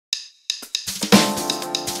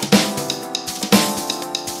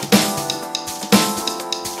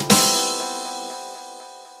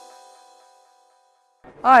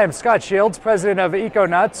Hi, I'm Scott Shields, president of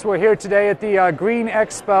EcoNuts. We're here today at the Green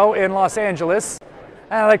Expo in Los Angeles,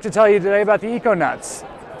 and I'd like to tell you today about the EcoNuts.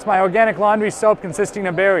 It's my organic laundry soap consisting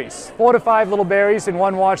of berries. 4 to 5 little berries in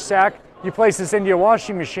one wash sack. You place this into your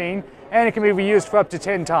washing machine, and it can be reused for up to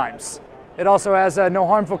 10 times. It also has no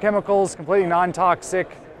harmful chemicals, completely non-toxic,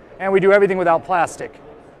 and we do everything without plastic.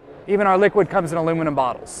 Even our liquid comes in aluminum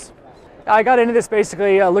bottles. I got into this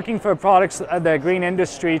basically looking for products of the green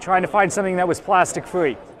industry, trying to find something that was plastic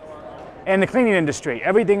free. In the cleaning industry,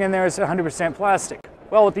 everything in there is 100% plastic.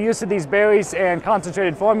 Well, with the use of these berries and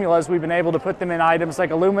concentrated formulas, we've been able to put them in items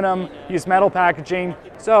like aluminum, use metal packaging.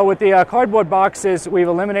 So with the cardboard boxes, we've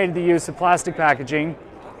eliminated the use of plastic packaging.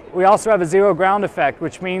 We also have a zero ground effect,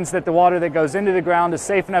 which means that the water that goes into the ground is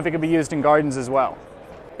safe enough it can be used in gardens as well.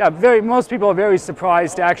 Yeah, most people are very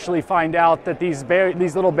surprised to actually find out that these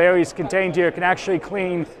little berries contained here can actually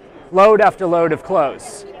clean load after load of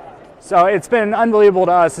clothes. So it's been unbelievable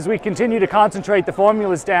to us as we continue to concentrate the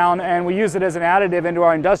formulas down and we use it as an additive into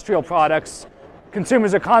our industrial products.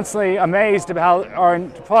 Consumers are constantly amazed about how our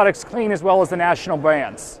products clean as well as the national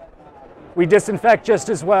brands. We disinfect just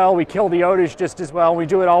as well, we kill the odors just as well, and we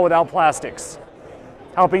do it all without plastics,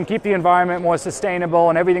 helping keep the environment more sustainable,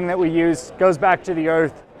 and everything that we use goes back to the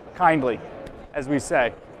earth kindly, as we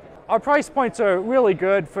say. Our price points are really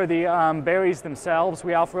good for the berries themselves.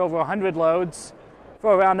 We offer over 100 loads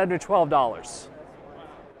for around under $12.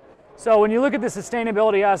 So when you look at the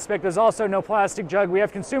sustainability aspect, there's also no plastic jug. We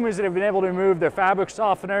have consumers that have been able to remove their fabric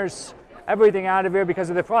softeners, everything out of here, because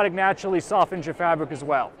the product naturally softens your fabric as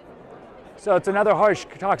well. So it's another harsh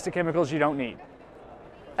toxic chemicals you don't need.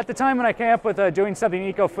 At the time when I came up with doing something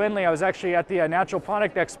eco-friendly, I was actually at the Natural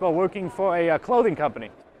Product Expo working for a clothing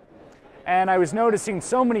company. And I was noticing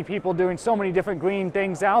so many people doing so many different green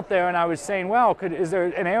things out there, and I was saying, well, is there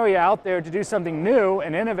an area out there to do something new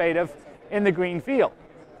and innovative in the green field?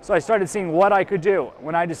 So I started seeing what I could do.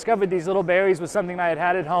 When I discovered these little berries was something I had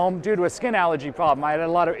had at home due to a skin allergy problem. I had a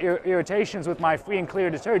lot of irritations with my Free and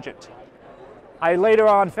Clear detergent. I later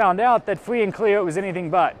on found out that Free and Clear was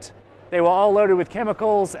anything but. They were all loaded with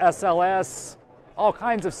chemicals, SLS, all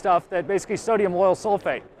kinds of stuff, that basically sodium lauryl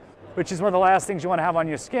sulfate, which is one of the last things you want to have on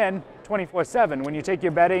your skin 24/7. When you take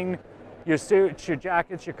your bedding, your suits, your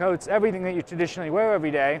jackets, your coats, everything that you traditionally wear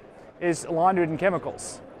every day is laundered in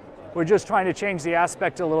chemicals. We're just trying to change the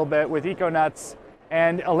aspect a little bit with EcoNuts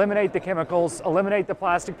and eliminate the chemicals, eliminate the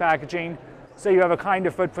plastic packaging, so you have a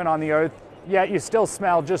kinder footprint on the earth, yet you still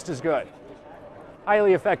smell just as good.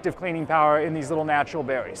 Highly effective cleaning power in these little natural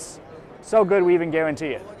berries. So good we even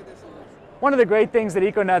guarantee it. One of the great things that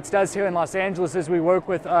EcoNuts does here in Los Angeles is we work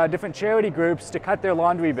with different charity groups to cut their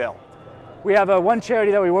laundry bill. We have one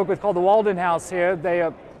charity that we work with called the Walden House here.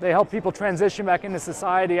 They help people transition back into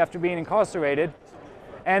society after being incarcerated.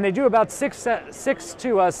 And they do about 6,000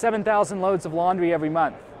 to 7,000 loads of laundry every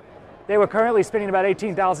month. They were currently spending about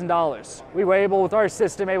 $18,000. We were able, with our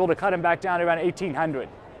system, to cut them back down to around $1,800.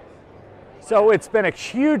 So it's been a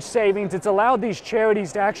huge savings. It's allowed these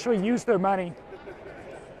charities to actually use their money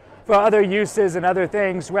for other uses and other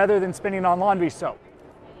things rather than spending on laundry soap.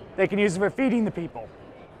 They can use it for feeding the people,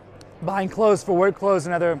 buying clothes for work clothes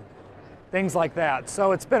and other things like that.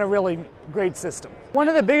 So it's been a really great system. One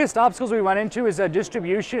of the biggest obstacles we run into is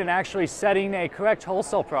distribution and actually setting a correct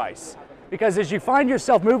wholesale price. Because as you find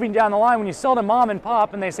yourself moving down the line, when you sell to mom and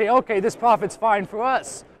pop and they say, okay, this profit's fine for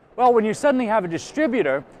us. Well, when you suddenly have a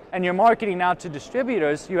distributor and you're marketing out to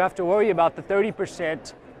distributors, you have to worry about the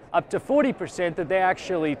 30% up to 40% that they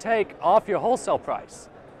actually take off your wholesale price.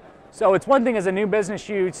 So it's one thing as a new business,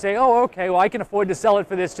 you say, oh, okay, well, I can afford to sell it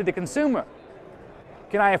for this to the consumer.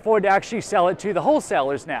 Can I afford to actually sell it to the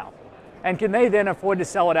wholesalers now? And can they then afford to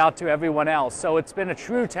sell it out to everyone else? So it's been a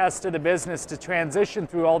true test of the business to transition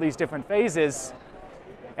through all these different phases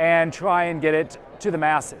and try and get it to the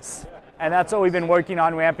masses. And that's what we've been working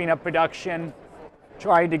on, ramping up production,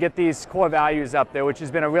 trying to get these core values up there, which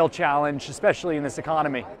has been a real challenge, especially in this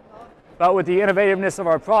economy. But with the innovativeness of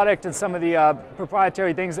our product and some of the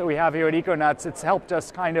proprietary things that we have here at EcoNuts, it's helped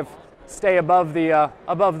us kind of stay above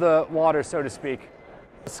the water, so to speak.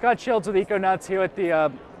 Scott Shields with EcoNuts here at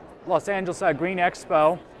the Los Angeles Green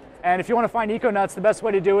Expo. And if you want to find EcoNuts, the best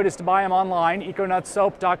way to do it is to buy them online,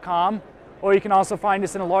 econutsoap.com, or you can also find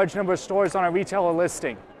us in a large number of stores on our retailer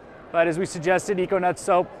listing. But as we suggested,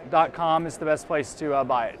 econutsoap.com is the best place to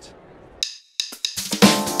buy it.